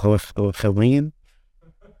Schwingen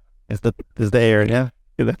is the area.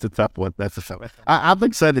 Yeah, that's a tough one. I'm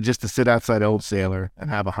excited just to sit outside Old Sailor and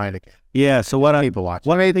have a Heineken. Yeah, so people watch.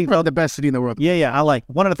 One of the things, the best city in the world. Yeah.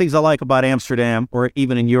 One of the things I like about Amsterdam, or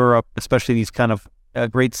even in Europe, especially these kind of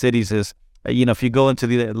great cities, is if you go into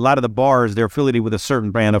a lot of the bars, they're affiliated with a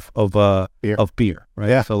certain brand of beer, right?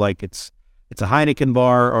 Yeah. So like it's a Heineken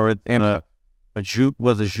bar, or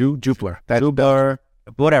Jupiler, Jupiler,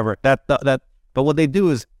 whatever. That. But what they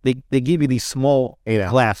do is they give you these small 8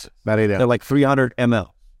 ounce glasses. About 8 ounce. They're like 300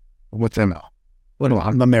 ml. What's ml? Well,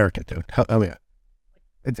 I'm American, dude. Oh yeah.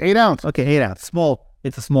 It's 8 ounce. Okay, 8 ounce. Small.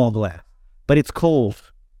 It's a small glass, but it's cold.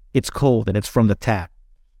 It's cold, and it's from the tap,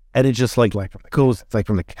 and it just like goes. It's like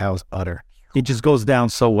from the cow's udder. It just goes down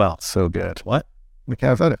so well. So good. What? The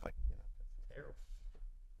cow's udder.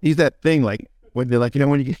 Use that thing like when they're like,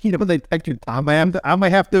 when they text you, I might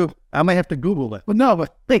have to Google it. Well, no,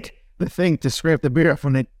 but think the thing to scrape the beer off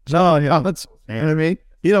when they. Oh yeah, that's. You know what I mean?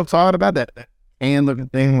 Talking about that hand looking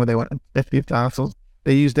thing where they want 50 tonsils.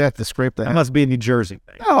 They use that to scrape that. That must be a New Jersey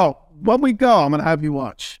thing. Oh, when we go, I'm gonna have you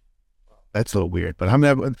watch. That's a little weird, but I'm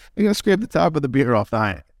gonna scrape the top of the beer off the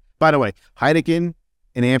Heineken. By the way, Heineken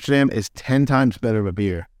in Amsterdam is 10 times better of a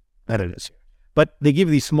beer than it is here. But they give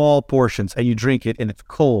you these small portions, and you drink it, and it's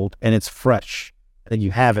cold, and it's fresh. And then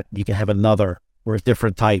you have it. You can have another or a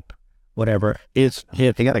different type, whatever. It's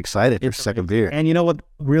hit. He got excited for second beer. And you know what?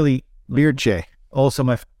 Really, beer che. Also,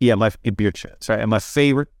 my beer che. Sorry, and my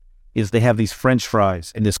favorite is they have these French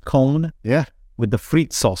fries in this cone. Yeah. With the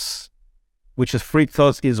frites sauce, which is frites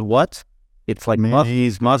sauce is what? It's like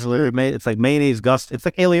mayonnaise, mozzarella. It's like mayonnaise gust. It's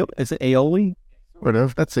like aioli. Is it aioli?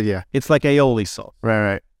 Whatever. That's it. Yeah. It's like aioli sauce.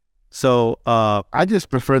 Right. So I just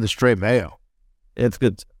prefer the straight mayo. It's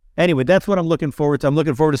good. Anyway, that's what I'm looking forward to. I'm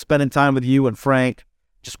looking forward to spending time with you and Frank,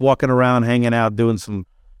 just walking around, hanging out, doing some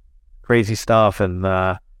crazy stuff,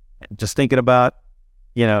 and just thinking about,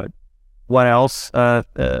 what else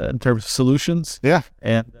in terms of solutions. Yeah.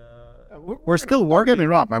 And we're still working. Don't get me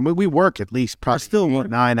wrong, man. We work at least probably still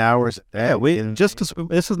 9 hours a day. Yeah, just because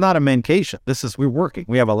this is not a mancation. We're working.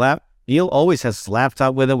 We have a lap. Neil always has his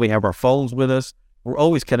laptop with him. We have our phones with us. We're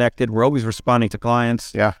always connected. We're always responding to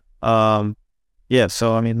clients. Yeah.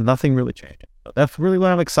 So, nothing really changed. That's really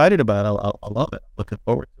what I'm excited about. I love it. Looking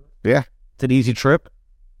forward to it. Yeah. It's an easy trip,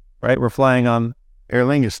 right? We're flying on Aer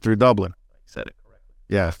Lingus through Dublin. I said it correctly.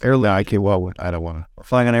 Yeah. I don't want to. We're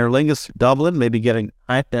flying on Aer Lingus through Dublin, maybe getting,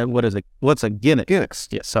 what is it? What's a Guinness? Guinness.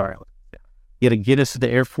 Yeah, sorry. Get a Guinness at the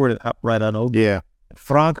airport and hop right on over. Yeah.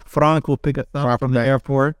 Frank will pick us up from the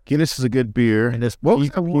airport. Guinness is a good beer. And this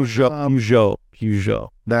Peugeot.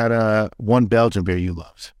 That one Belgian beer you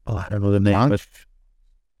loved. Oh, I don't know the name. But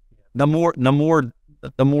the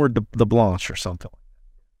Blanche or something.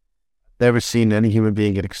 Never seen any human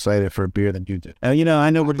being get excited for a beer than you did. I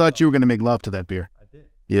thought you were going to make love to that beer. I did.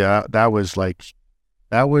 Yeah, that was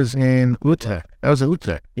in Utrecht. That was in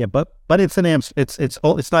Utrecht. Yeah, but it's an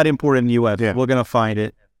it's not imported in the U.S. Yeah. We're gonna find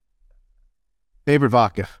it. Favorite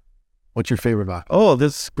vodka? What's your favorite vodka? Oh,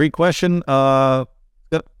 this is a great question.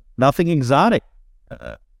 Nothing exotic.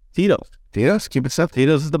 Tito's. Tito's? Keep it simple.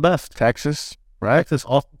 Tito's is the best. Texas, right? Texas,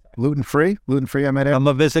 Austin. Gluten free, I might add. I'm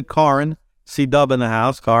gonna visit Karin. C-Dub in the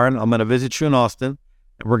house. Karin, I'm gonna visit you in Austin,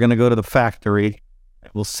 and we're gonna go to the factory.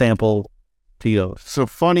 And we'll sample Tito's. So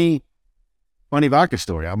funny vodka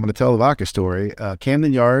story. I'm gonna tell the vodka story.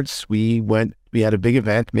 Camden Yards. We had a big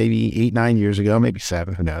event, maybe 8-9 years ago, maybe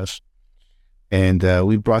 7, who knows? And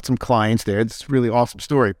we brought some clients there. It's a really awesome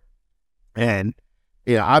story. And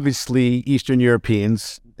obviously Eastern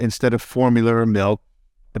Europeans, instead of formula or milk,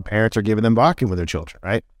 the parents are giving them vodka with their children,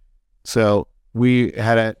 right? So we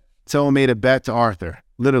had someone made a bet to Arthur.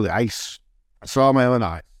 Literally, I saw my own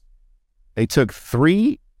eyes. They took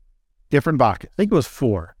 3 different vodkas. I think it was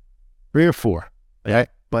 4. 3 or 4. Right?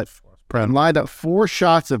 But lined up 4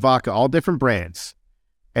 shots of vodka, all different brands.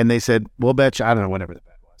 And they said, we'll bet you, I don't know, whatever the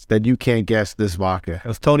bet was, that you can't guess this vodka. It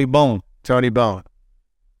was Tony Bone.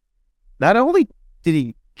 Not only did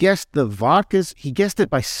he guess the vodkas, he guessed it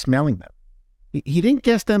by smelling them. He didn't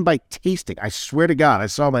guess them by tasting. I swear to God, I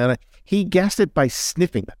saw he guessed it by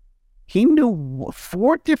sniffing them. He knew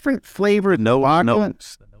 4 different flavors vodka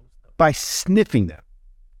by sniffing them.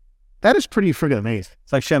 That is pretty friggin' amazing.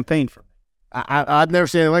 It's like champagne for me. I've never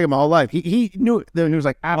seen anything like it in my whole life. He knew. He was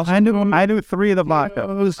like, I knew 3 of the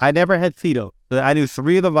vodkas. I never had Tito's. I knew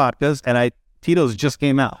 3 of the vodkas, and Tito's just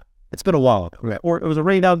came out. It's been a while ago. Right. Or it was a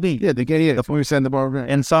rain out beat. Yeah, before we send the bar.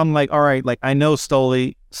 And so I'm like, all right, like I know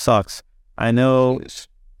Stoli sucks. I know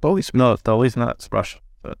Stoli's not Russian.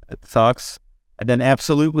 But it sucks. And then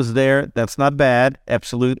Absolute was there. That's not bad.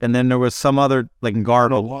 Absolute. And then there was some other like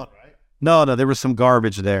garbage. Right? No, there was some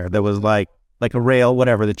garbage there. There was like a rail,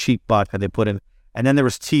 whatever, the cheap vodka they put in. And then there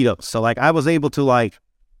was Tito's. So like I was able to like,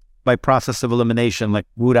 by process of elimination, like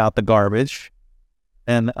root out the garbage.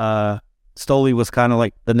 And Stoli was kind of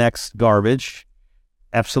like the next garbage.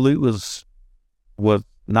 Absolute was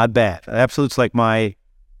not bad. Absolute's like my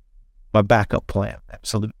backup plan.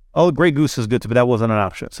 Absolute. Oh, Grey Goose is good too, but that wasn't an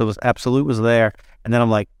option. So it was Absolute was there. And then I'm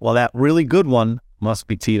like, well, that really good one must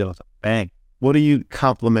be Tito's. Bang. What do you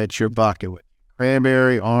complement your vodka with?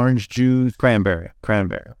 Cranberry, orange juice? Cranberry.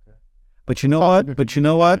 But you know what?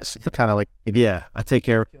 It's kind of like, yeah, I take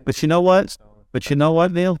care of it. But you know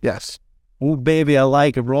what, Neil? Yes. Oh, baby, I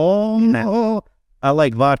like it raw. No. I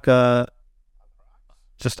like vodka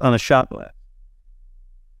just on a shot glass.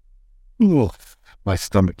 Ooh, my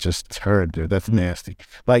stomach just turned, dude. That's nasty.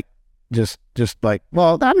 Like, just like,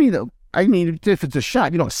 well, I mean, if it's a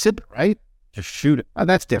shot, you don't sip it, right? Just shoot it. Oh,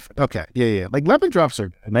 that's different. Okay. Yeah. Like lemon drops are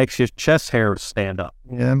good. It makes your chest hair stand up.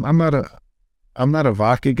 Yeah, I'm not a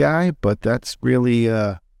vodka guy, but that's really,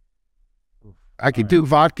 I could do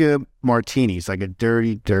vodka martinis, like a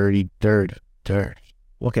dirty.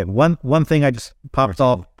 Okay, one thing I just popped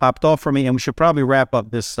off for me, and we should probably wrap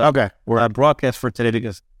up this broadcast for today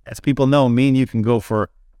because, as people know, me and you can go for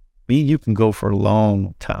a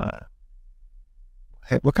long time.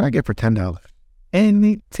 Hey, what can I get for $10?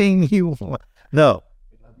 Anything you want. No.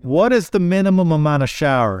 What is the minimum amount of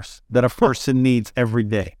showers that a person needs every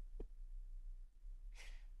day?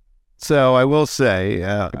 So I will say,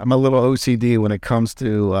 I'm a little OCD when it comes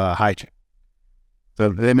to hygiene. So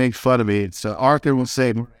they make fun of me. So Arthur will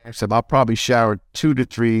say, I'll probably shower 2 to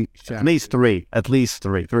 3. At least three.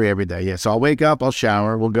 3 every day. Yeah. So I'll wake up, I'll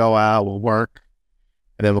shower, we'll go out, we'll work,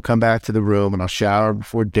 and then we'll come back to the room and I'll shower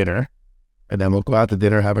before dinner. And then we'll go out to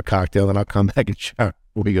dinner, have a cocktail, and I'll come back and shower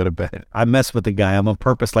when we go to bed. I mess with the guy. I'm on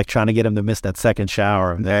purpose, like trying to get him to miss that second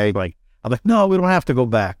shower. And I'm like, no, we don't have to go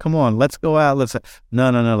back. Come on, let's go out.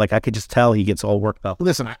 No. Like I could just tell he gets all worked up.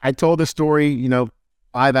 Listen, I told this story,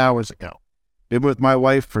 5 hours ago. Been with my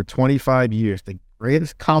wife for 25 years. The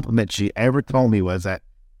greatest compliment she ever told me was that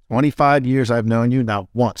 25 years I've known you, not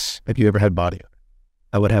once have you ever had body odor.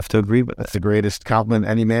 I would have to agree with that. That's the greatest compliment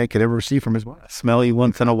any man could ever receive from his wife. Smell you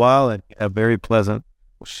once in a while and very pleasant.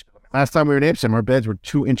 Last time we were in Amsterdam, our beds were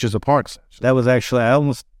 2 inches apart. That was actually,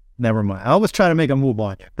 never mind. I always try to make a move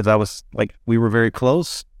on you because I was like, we were very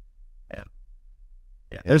close. And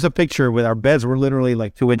yeah, there's a picture with our beds were literally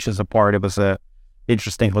like 2 inches apart. It was a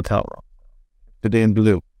interesting hotel room. Today in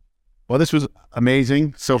blue. Well, this was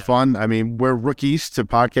amazing. So fun. I mean, we're rookies to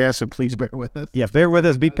podcasts, so please bear with us. Yeah, bear with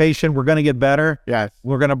us. Be patient. We're going to get better. Yes.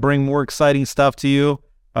 We're going to bring more exciting stuff to you.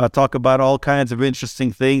 Talk about all kinds of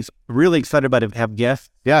interesting things. Really excited about it. Have guests.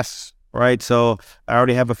 Yes. Right. So I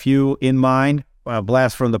already have a few in mind,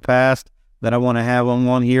 blast from the past that I want to have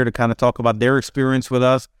on here to kind of talk about their experience with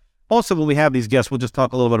us. Also, when we have these guests, we'll just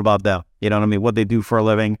talk a little bit about them. You know what I mean? What they do for a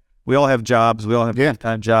living. We all have jobs. We all have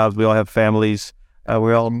full-time jobs. We all have families.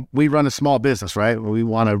 We run a small business, right? We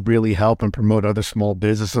want to really help and promote other small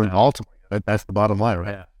businesses. And ultimately, that's the bottom line,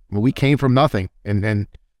 right? Yeah. We came from nothing, and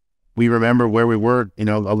we remember where we were,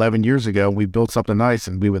 11 years ago. We built something nice,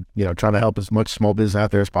 and we would, try to help as much small business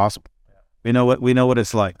out there as possible. We know what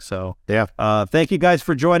it's like. So yeah. Thank you guys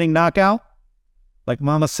for joining Knockout. Like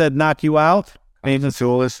Mama said, knock you out.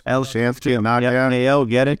 Konstantoulas, Olshansky, and Knockout. K.O.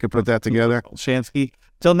 Get it? Could put that together. Olshansky.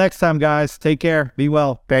 Till next time, guys. Take care. Be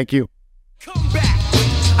well. Thank you. Come back.